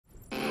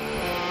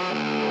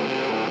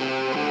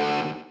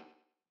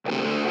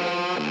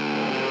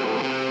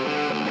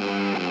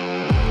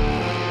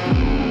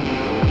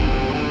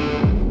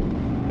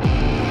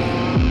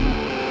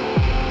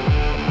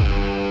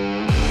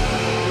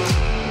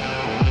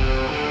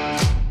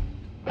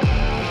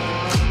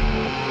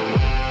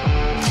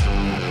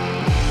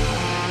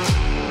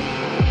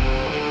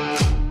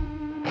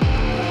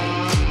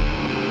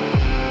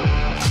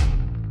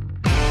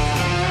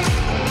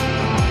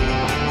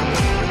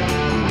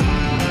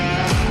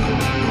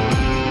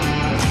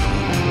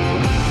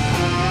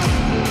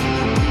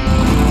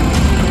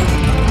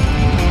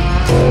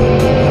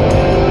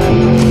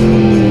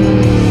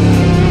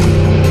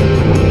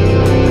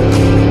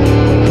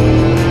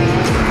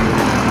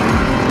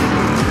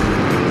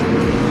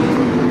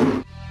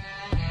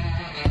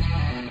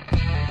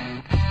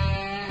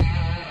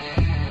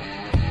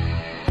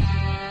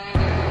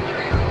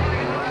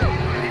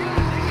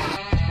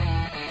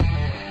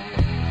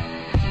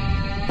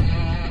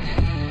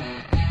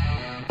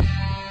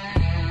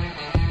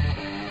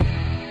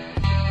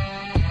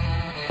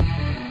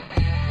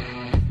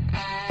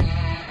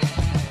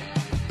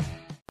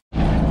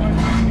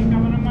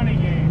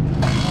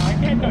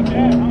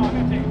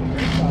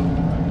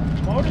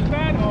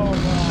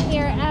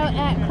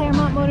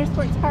Claremont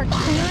Motorsports Park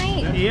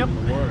tonight. Yep.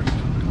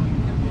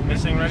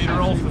 This thing ready to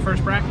roll for the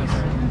first practice.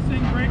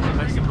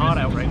 Nice and hot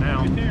out right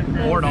now.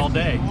 Bored all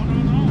day.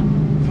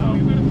 So,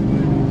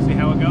 see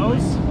how it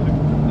goes.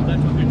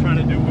 That's what you're trying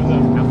to do with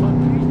it. Have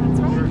fun. That's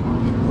right.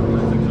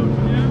 I think so too.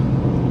 Yeah.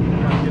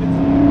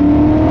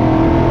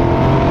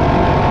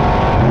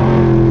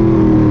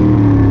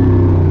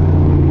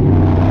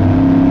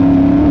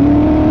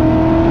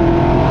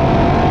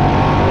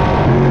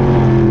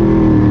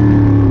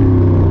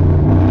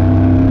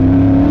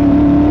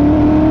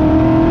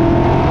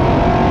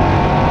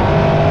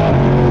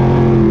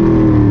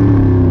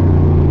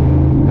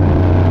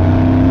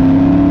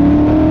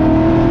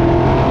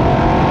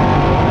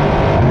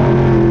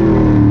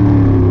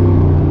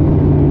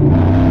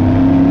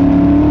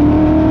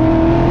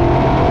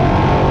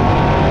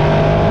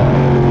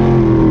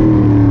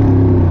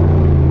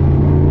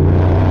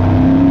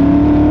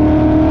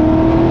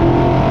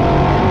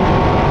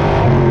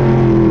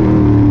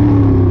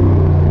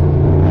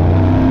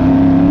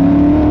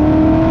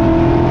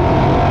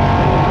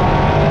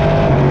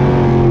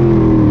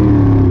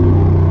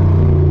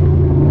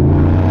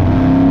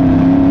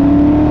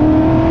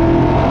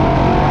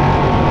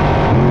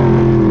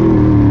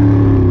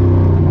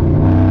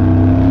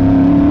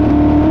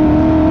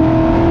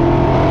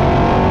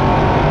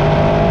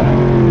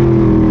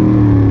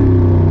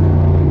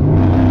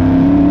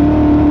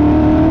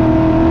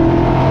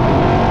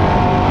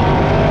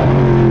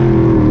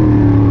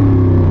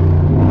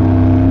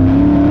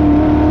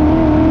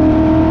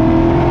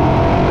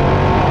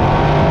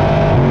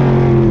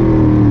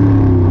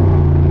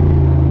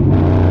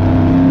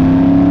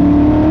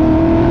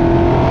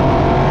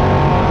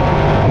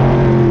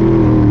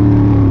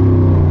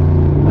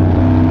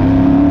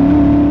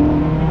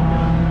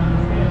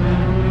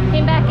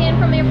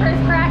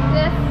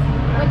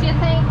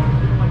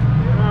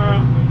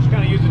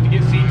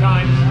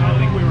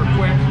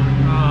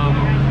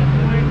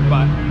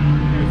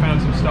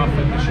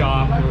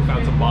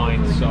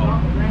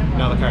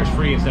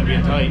 Instead of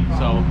being tight,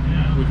 so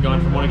we've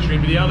gone from one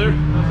extreme to the other.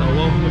 So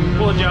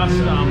we'll adjust.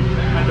 I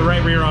had the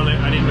right rear on it.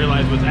 I didn't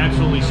realize it was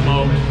absolutely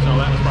smoked, so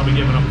that was probably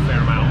giving up a fair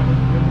amount.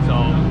 So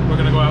we're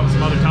gonna go out with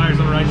some other tires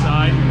on the right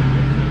side,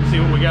 see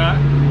what we got.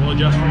 We'll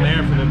adjust from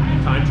there for the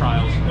time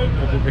trials.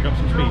 Hopefully pick up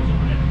some speed.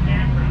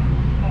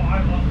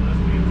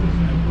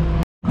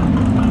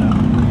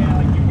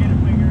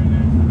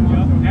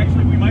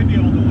 Actually, we might be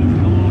able to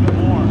loosen a little bit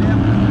more.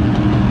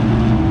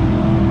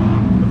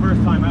 The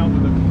first time out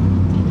with it.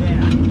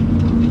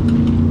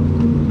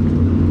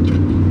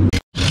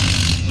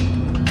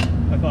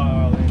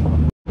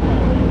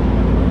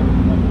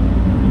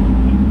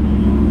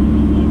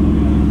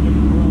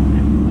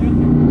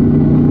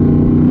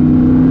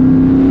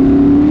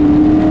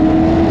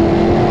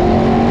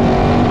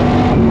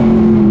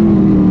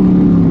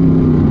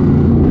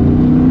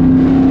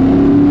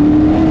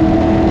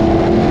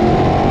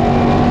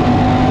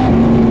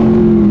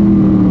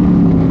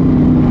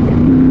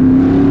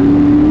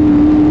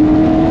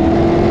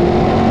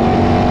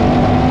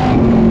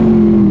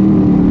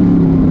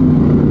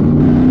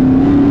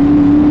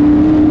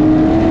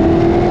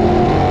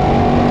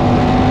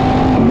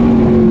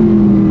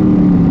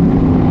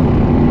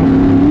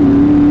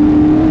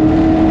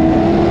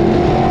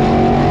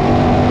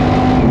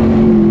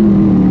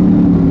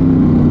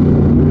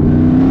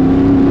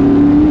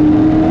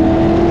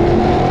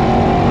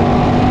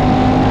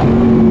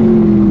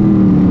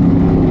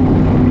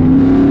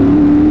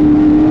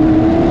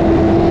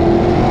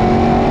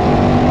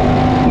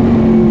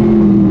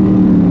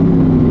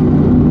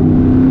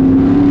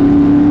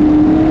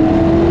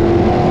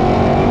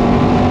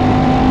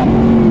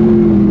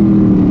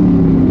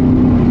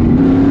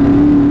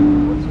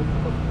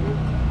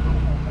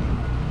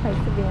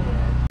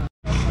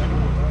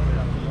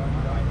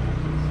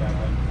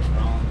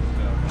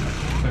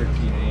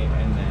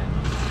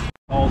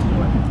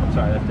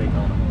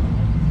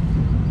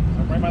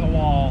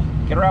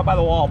 Get her out by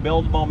the wall,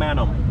 build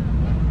momentum.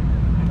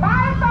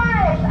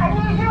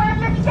 I need you at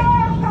the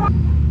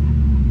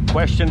stage.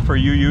 Question for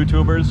you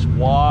YouTubers,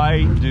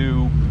 why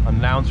do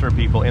announcer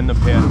people in the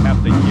pit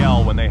have to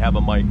yell when they have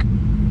a mic?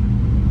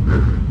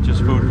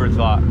 Just food for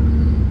thought.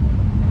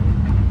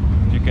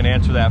 If you can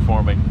answer that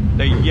for me.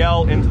 They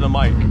yell into the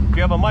mic. If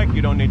you have a mic,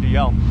 you don't need to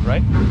yell,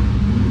 right?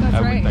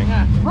 That's right,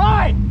 yeah.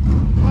 Right!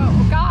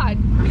 Oh God.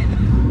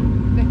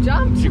 They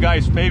jumped. You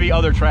guys, maybe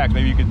other tracks,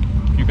 maybe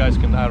you guys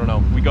can, I don't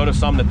know. We go to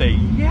some that they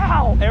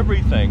yell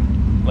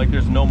everything, like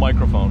there's no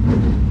microphone.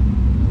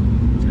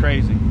 It's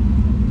crazy.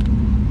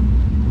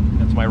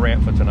 That's my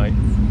rant for tonight,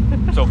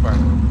 so far.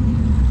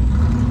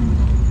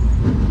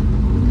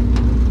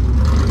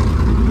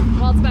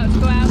 Walt's about to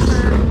go out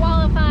for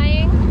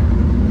qualifying.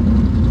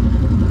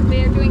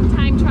 They are doing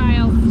time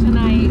trials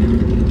tonight.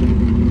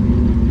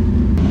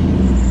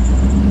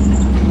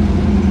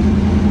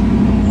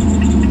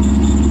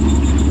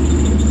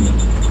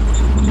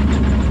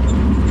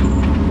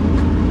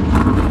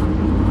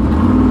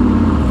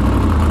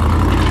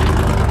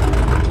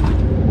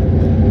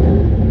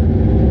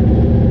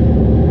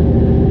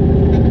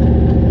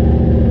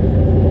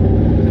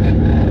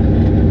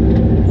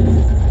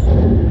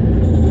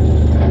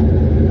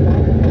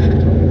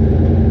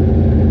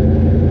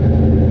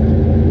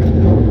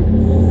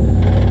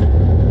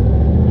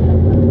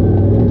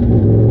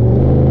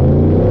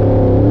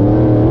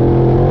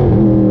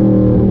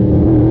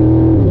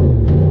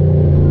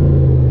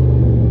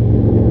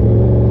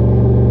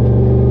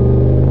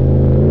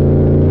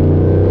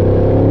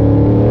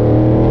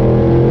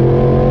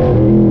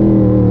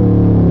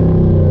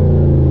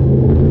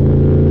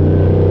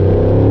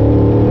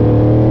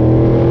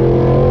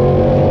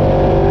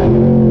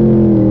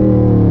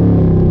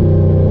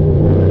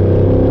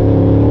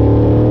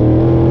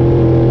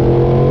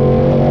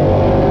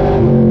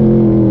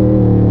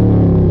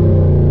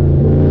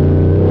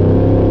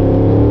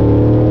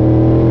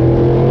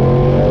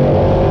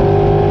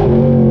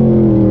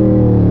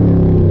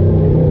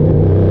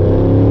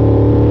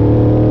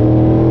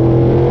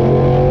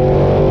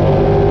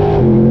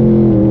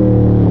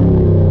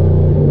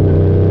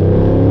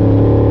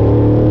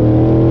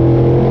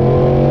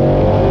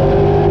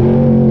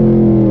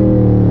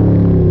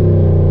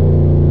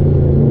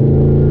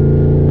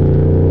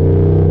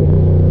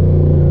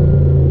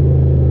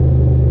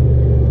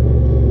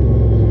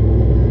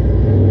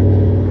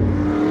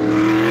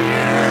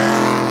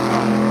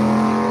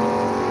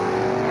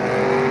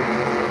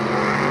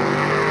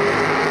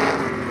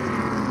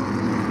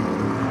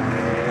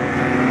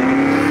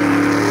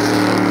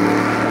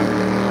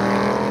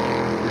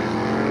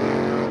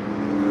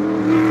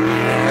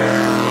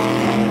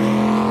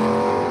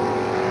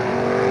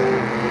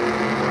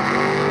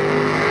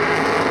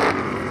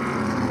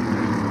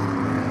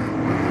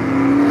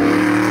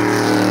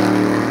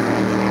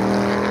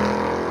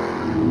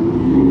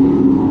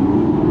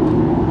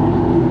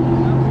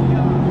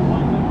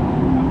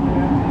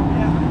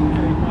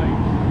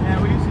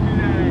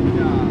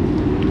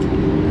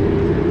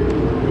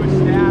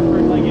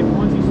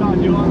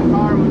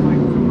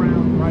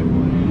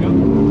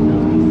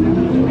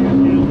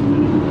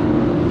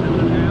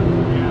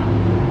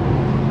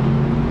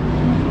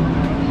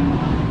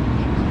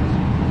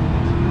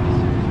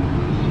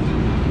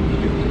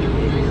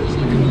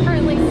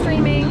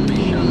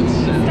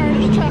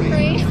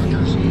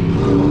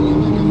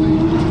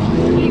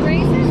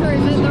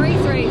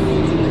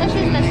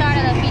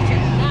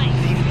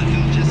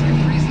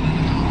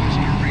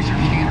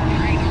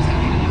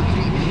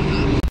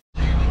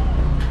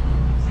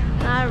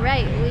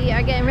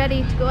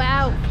 go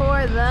out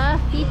for the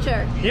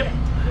feature. Yep.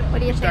 What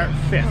do you think? Start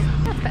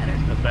 5th. That's better.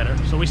 That's better.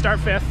 So we start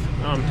 5th.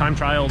 Time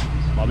trial,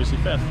 obviously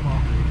 5th.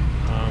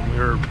 We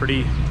were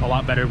a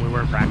lot better than we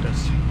were in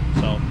practice.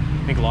 So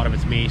I think a lot of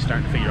it's me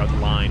starting to figure out the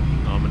line.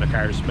 And the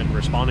car's been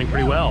responding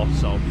pretty well.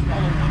 So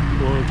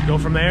we'll go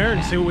from there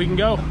and see what we can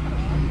go.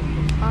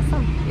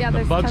 Awesome. Yeah,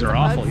 The bugs are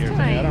awful here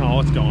today. I don't know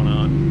what's going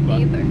on.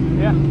 But either.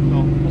 yeah,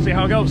 so we'll see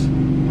how it goes.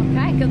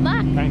 Okay, good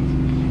luck. Thanks.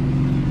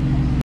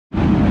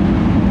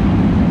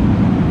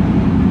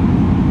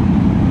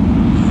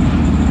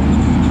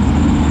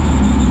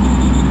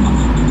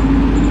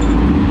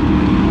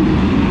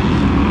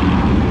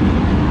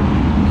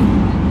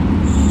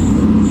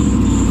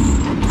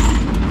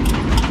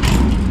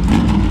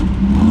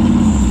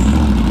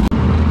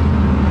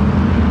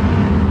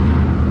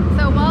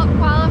 So Walt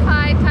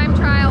qualified time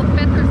trial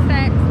 5th or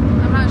 6th.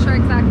 I'm not sure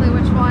exactly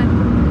which one,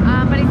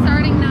 but he's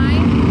starting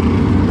 9th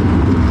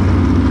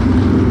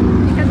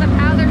because of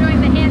how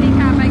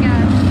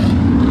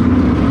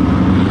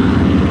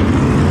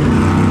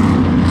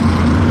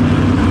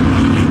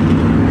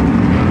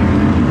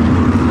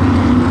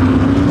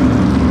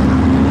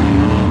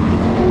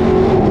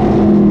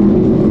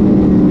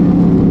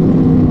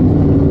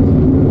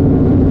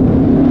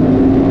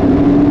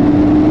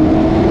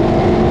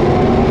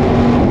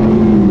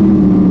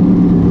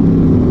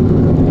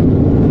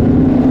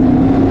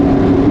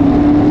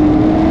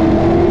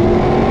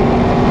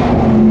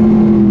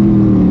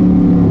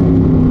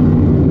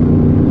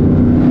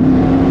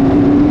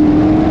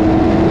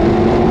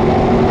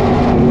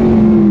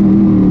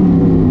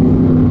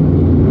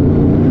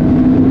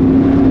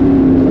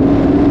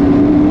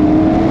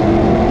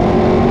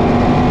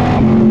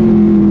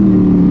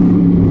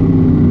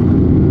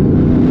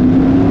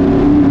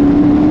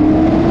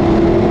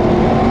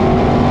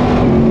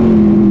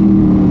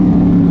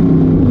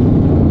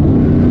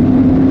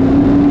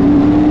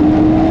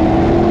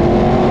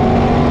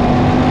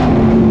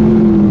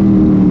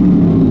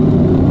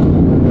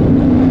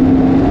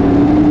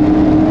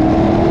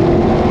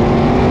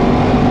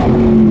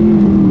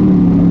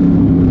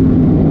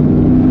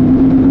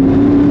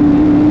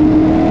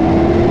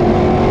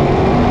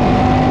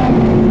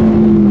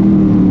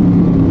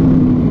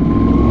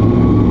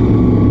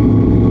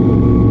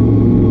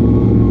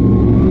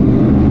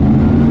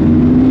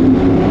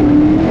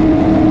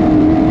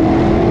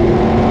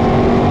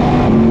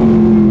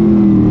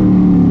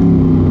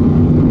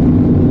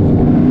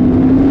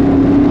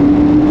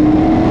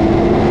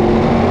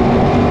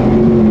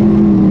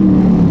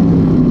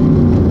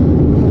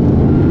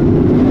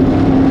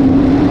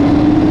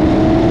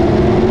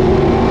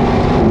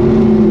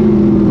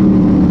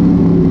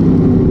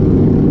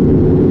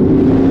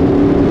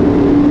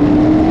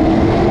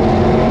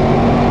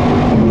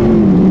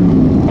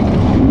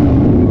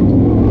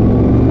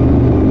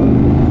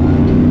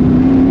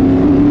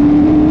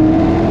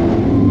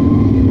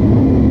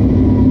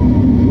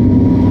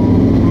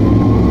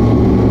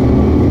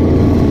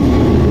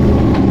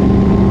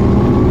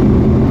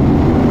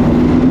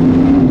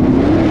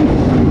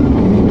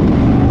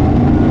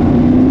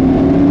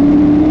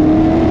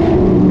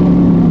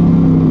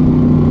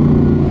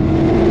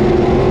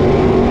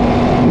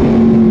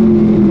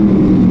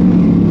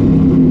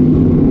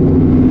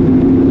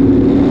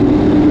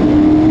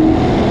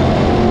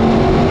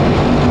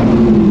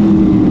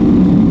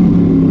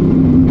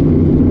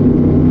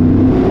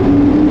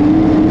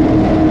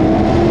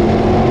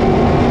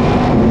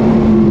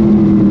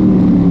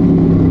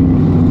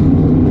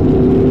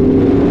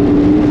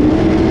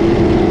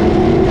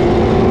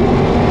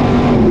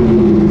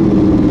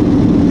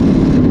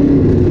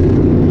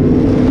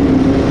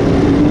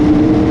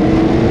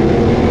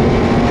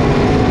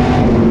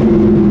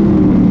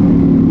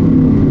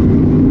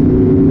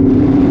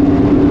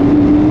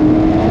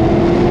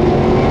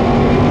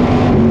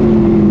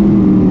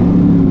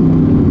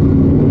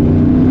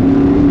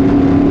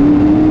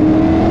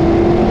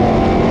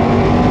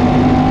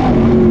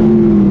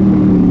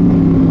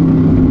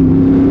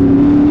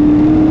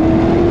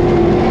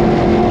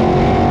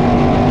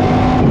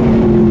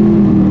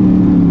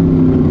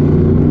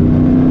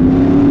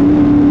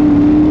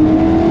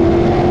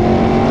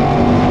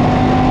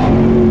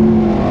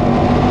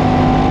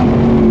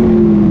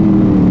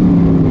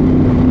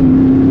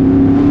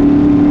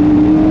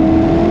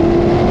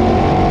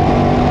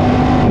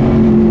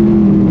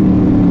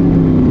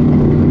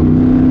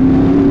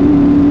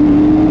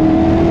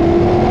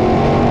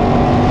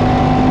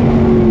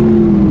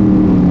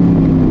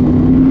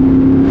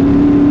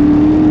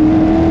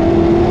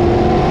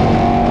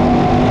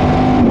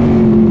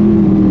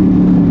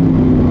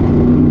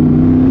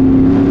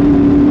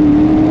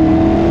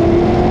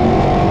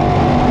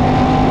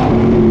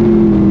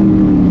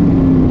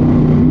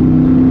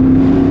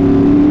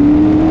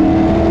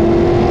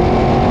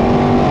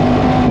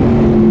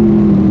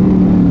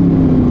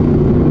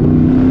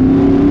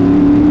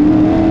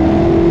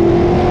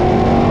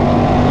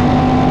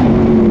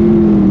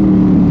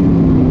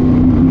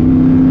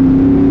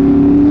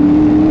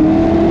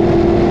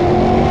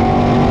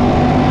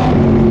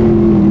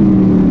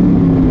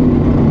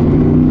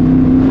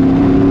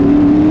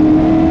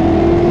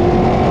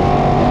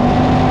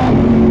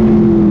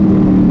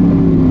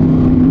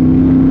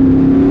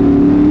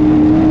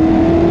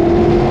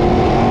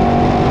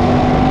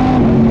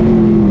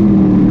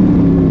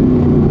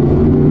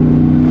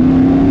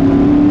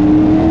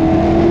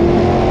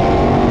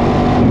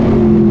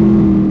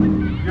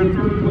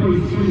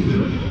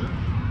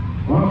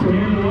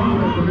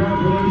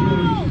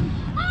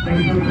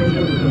Thanks for the great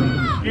job with them.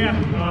 Yeah,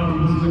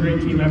 this is a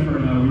great team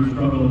effort. We've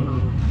struggled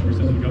ever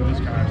since we got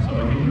this car, so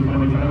I think we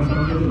finally found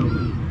something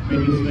and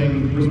made this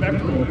thing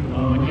respectable.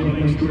 I can't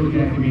thank Stuart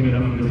Gaffney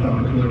enough for this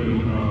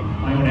opportunity.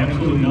 I had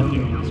absolutely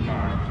nothing with this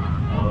car.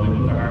 They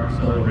put their heart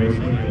and soul in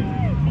racing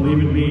and believe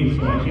in me,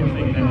 so I can't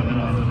thank them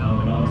enough, and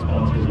all the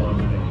sponsors on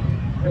the thing.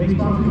 Any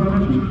sponsors I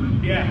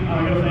mentioned? Yeah,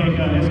 I gotta thank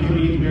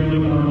SQB, Beer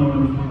League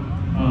Automotive,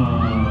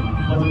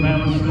 Pleasant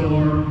Valley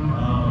Store,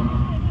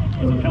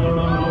 was it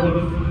Claremont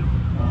Motorsports Park,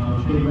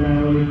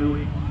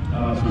 Valley,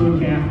 Stuart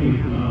Gaffney.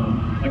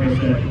 Like I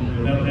said,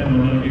 without them,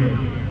 we're not here.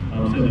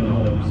 I'm sitting at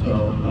home. So,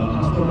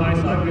 Hustle and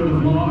Highside, we have a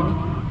vlog.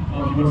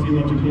 If you want to see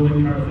a bunch of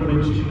cooling car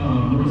footage,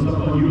 look us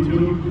up on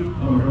YouTube.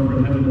 Our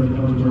girlfriend Heather does a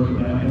bunch of work with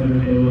that. Heather,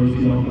 Kayla, you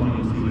see all the behind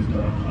the scenes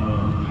stuff.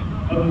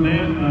 Other than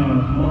that,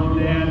 Mom,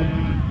 Dad,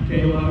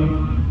 Kayla,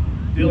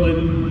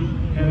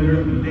 Dylan,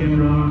 Heather, Dan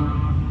Rock.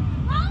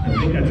 I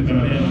think that's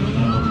about it.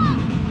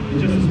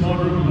 It's just a small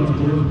group of us.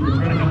 We're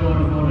trying to have a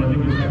lot of fun. I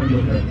think we're trying to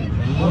get there.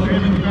 Well,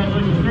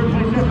 congratulations. Third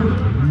place effort.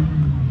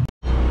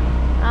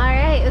 All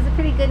right, it was a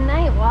pretty good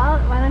night,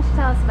 Walt. Why don't you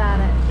tell us about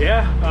it?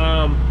 Yeah,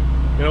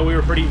 you know, we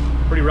were pretty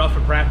rough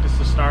at practice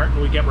to start,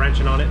 and we kept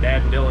wrenching on it,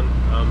 Dad and Dylan.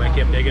 I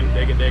kept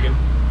digging.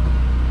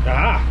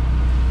 Ah!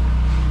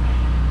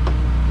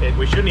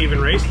 We shouldn't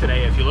even race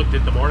today if you looked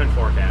at the morning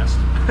forecast,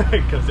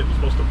 because it was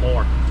supposed to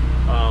pour.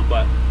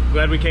 But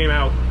glad we came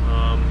out.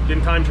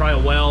 Didn't time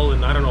trial well,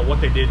 and I don't know what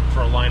they did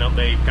for a lineup.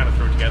 They kind of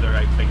threw it together,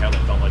 I think, how they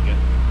felt like it.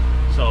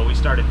 So we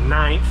started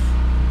 9th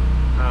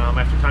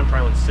after time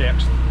trialing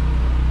 6th.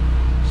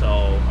 So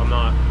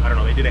I don't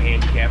know, they did a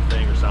handicap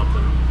thing or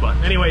something. But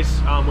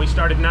anyways, we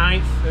started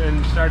 9th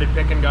and started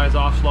picking guys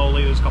off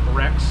slowly. There's a couple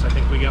wrecks. I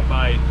think we got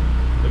by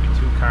maybe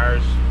 2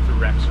 cars through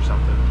wrecks or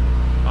something.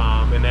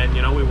 And then,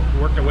 you know, we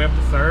worked our way up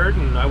to 3rd,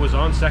 and I was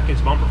on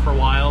 2nd's bumper for a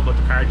while, but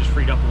the car just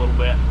freed up a little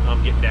bit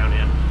getting down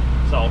in.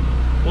 So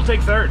we'll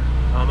take 3rd.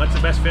 That's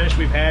the best finish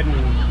we've had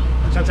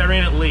since I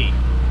ran at Lee.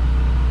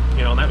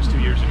 You know, and that was 2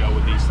 years ago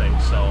with these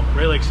things. So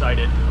really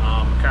excited.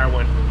 The car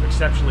went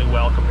exceptionally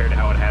well compared to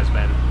how it has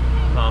been.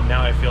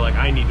 Now I feel like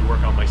I need to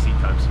work on my seat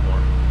time some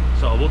more.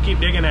 So we'll keep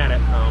digging at it.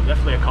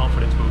 Definitely a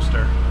confidence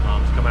booster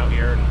to come out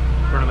here and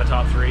run in the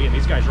top 3. And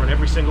these guys run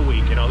every single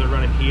week. You know, they're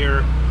running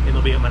here, and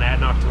they'll be at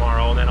Monadnock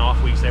tomorrow, and then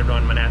off weeks they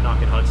run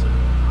Monadnock and Hudson.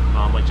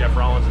 Like Jeff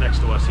Rollins next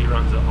to us, he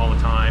runs it all the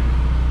time.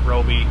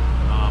 Roby,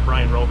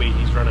 Brian Roby,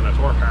 he's running a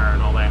tour car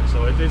and all that.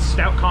 So it's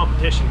stout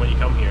competition when you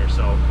come here.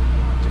 So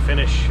to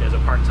finish as a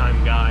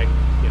part-time guy,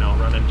 you know,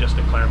 running just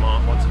at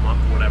Claremont once a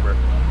month or whatever,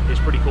 it's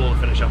pretty cool to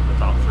finish up in the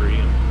top 3.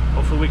 And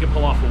hopefully we can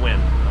pull off a win.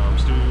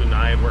 Stu and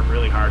I have worked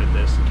really hard at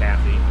this, and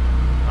Kathy.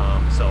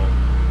 So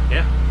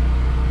yeah,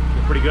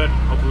 we're pretty good.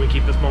 Hopefully we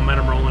keep this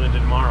momentum rolling into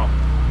tomorrow.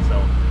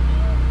 So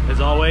as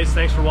always,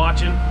 thanks for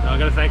watching. I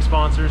gotta thank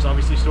sponsors,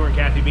 obviously Stuart and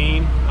Kathy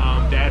Bean.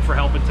 Dad for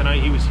helping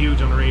tonight, he was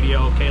huge on the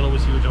radio. Kayla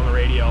was huge on the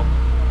radio.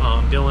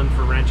 Dylan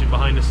for wrenching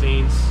behind the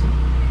scenes.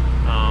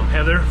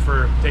 Heather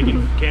for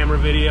taking camera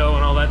video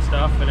and all that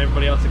stuff, and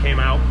everybody else that came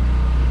out.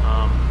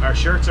 Our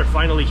shirts are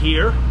finally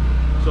here.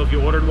 So if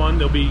you ordered one,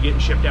 they'll be getting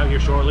shipped out here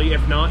shortly.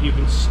 If not, you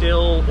can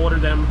still order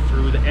them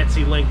through the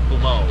Etsy link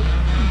below.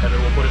 Heather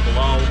will put it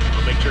below.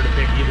 Make sure to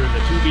pick either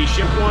the to-be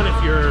shipped one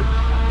if you're,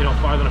 you know,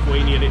 far enough away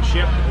and you need it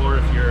shipped, or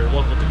if you're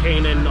local to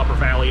Canaan, Upper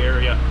Valley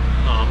area,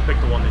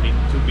 pick the one that needs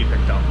to be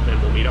picked up, and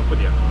we'll meet up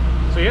with you.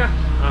 So yeah,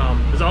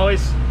 as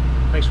always,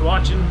 thanks for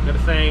watching. Got to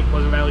thank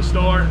Pleasant Valley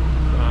Store,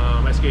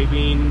 SK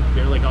Bean,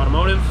 Bear Lake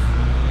Automotive,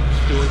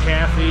 Stu and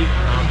Kathy,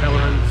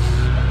 Pellerins,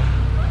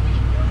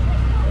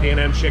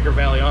 P&M Shaker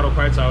Valley Auto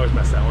Parts. I always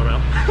mess that one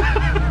up.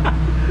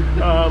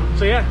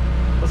 So yeah,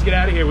 let's get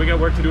out of here. We got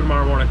work to do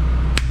tomorrow morning.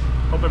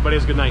 Hope everybody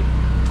has a good night.